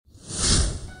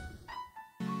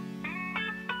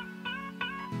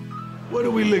What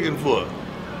are we looking for?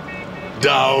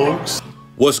 Dogs.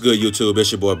 What's good, YouTube? It's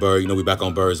your boy Bird. You know, we back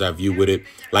on Bird's Eye View with it.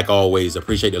 Like always,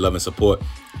 appreciate the love and support.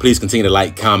 Please continue to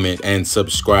like, comment, and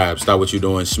subscribe. Start what you're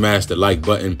doing. Smash the like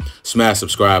button. Smash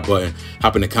subscribe button.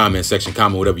 Hop in the comment section.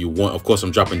 Comment whatever you want. Of course,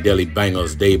 I'm dropping daily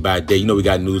bangers day by day. You know, we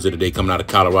got news of the day coming out of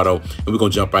Colorado, and we're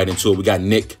going to jump right into it. We got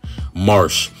Nick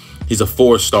Marsh. He's a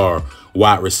 4-star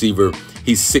wide receiver.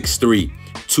 He's 6'3",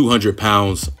 200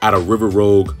 pounds, out of River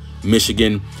Rogue,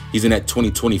 Michigan. He's in that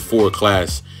 2024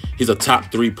 class. He's a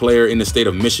top 3 player in the state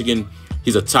of Michigan.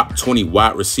 He's a top 20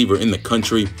 wide receiver in the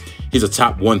country. He's a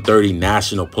top 130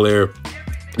 national player.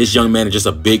 This young man is just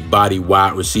a big body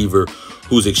wide receiver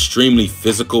who's extremely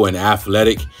physical and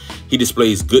athletic. He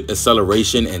displays good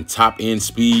acceleration and top end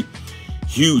speed,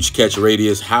 huge catch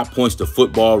radius, high points to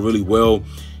football really well.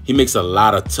 He makes a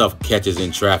lot of tough catches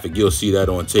in traffic. You'll see that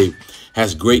on tape.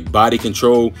 Has great body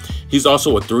control. He's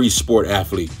also a 3-sport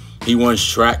athlete. He runs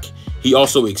track. He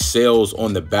also excels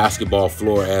on the basketball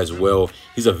floor as well.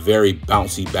 He's a very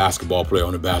bouncy basketball player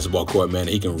on the basketball court, man.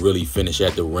 He can really finish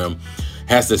at the rim.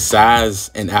 Has the size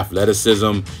and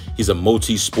athleticism. He's a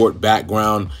multi-sport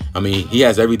background. I mean, he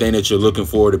has everything that you're looking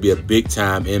for to be a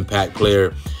big-time impact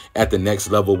player at the next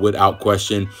level without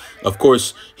question. Of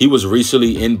course, he was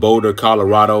recently in Boulder,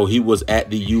 Colorado. He was at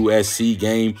the USC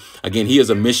game. Again, he is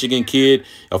a Michigan kid.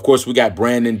 Of course, we got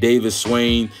Brandon Davis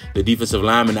Swain, the defensive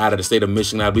lineman out of the state of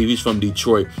Michigan. I believe he's from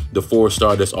Detroit, the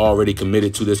 4-star that's already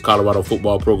committed to this Colorado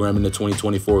football program in the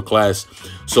 2024 class.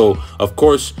 So, of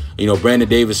course, you know, Brandon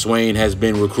Davis Swain has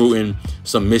been recruiting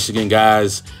some Michigan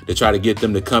guys to try to get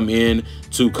them to come in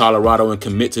to Colorado and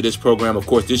commit to this program. Of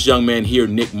course, this young man here,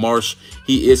 Nick Marsh,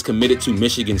 he is committed to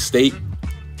Michigan State.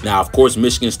 Now, of course,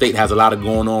 Michigan State has a lot of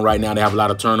going on right now. They have a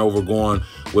lot of turnover going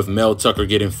with Mel Tucker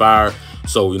getting fired.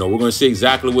 So, you know, we're going to see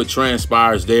exactly what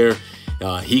transpires there.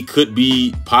 He could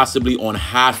be possibly on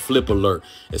high flip alert,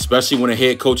 especially when a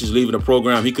head coach is leaving the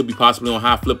program. He could be possibly on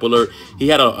high flip alert. He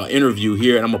had an interview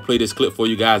here, and I'm going to play this clip for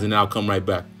you guys, and then I'll come right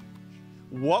back.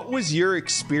 What was your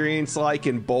experience like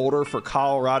in Boulder for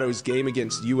Colorado's game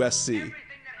against USC?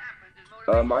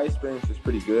 My experience was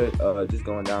pretty good. Just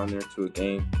going down there to a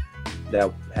game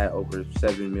that had over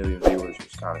 7 million viewers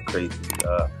was kind of crazy.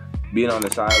 Being on the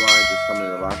sideline, just coming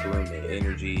in the locker room, the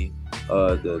energy,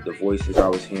 the voices I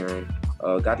was hearing.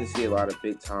 Got to see a lot of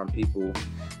big-time people.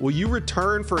 Will you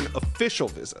return for an official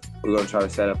visit? We're going to try to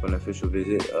set up an official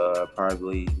visit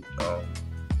probably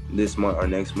this month or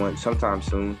next month, sometime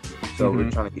soon. So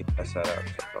we're trying to get that set up.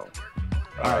 So,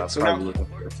 all right, so probably looking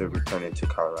forward to returning to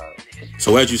Colorado.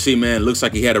 So as you see, man, looks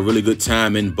like he had a really good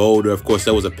time in Boulder. Of course,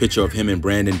 that was a picture of him and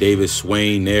Brandon Davis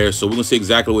Swain there. So we're going to see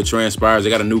exactly what transpires. They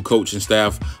got a new coaching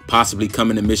staff possibly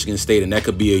coming to Michigan State, and that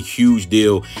could be a huge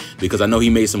deal because I know he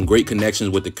made some great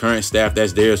connections with the current staff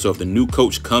that's there. So if the new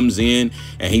coach comes in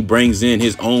and he brings in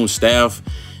his own staff,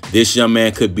 this young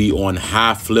man could be on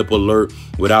high flip alert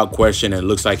without question, and it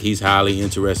looks like he's highly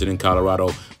interested in Colorado.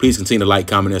 Please continue to like,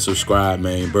 comment, and subscribe,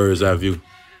 man. Bird's Eye View.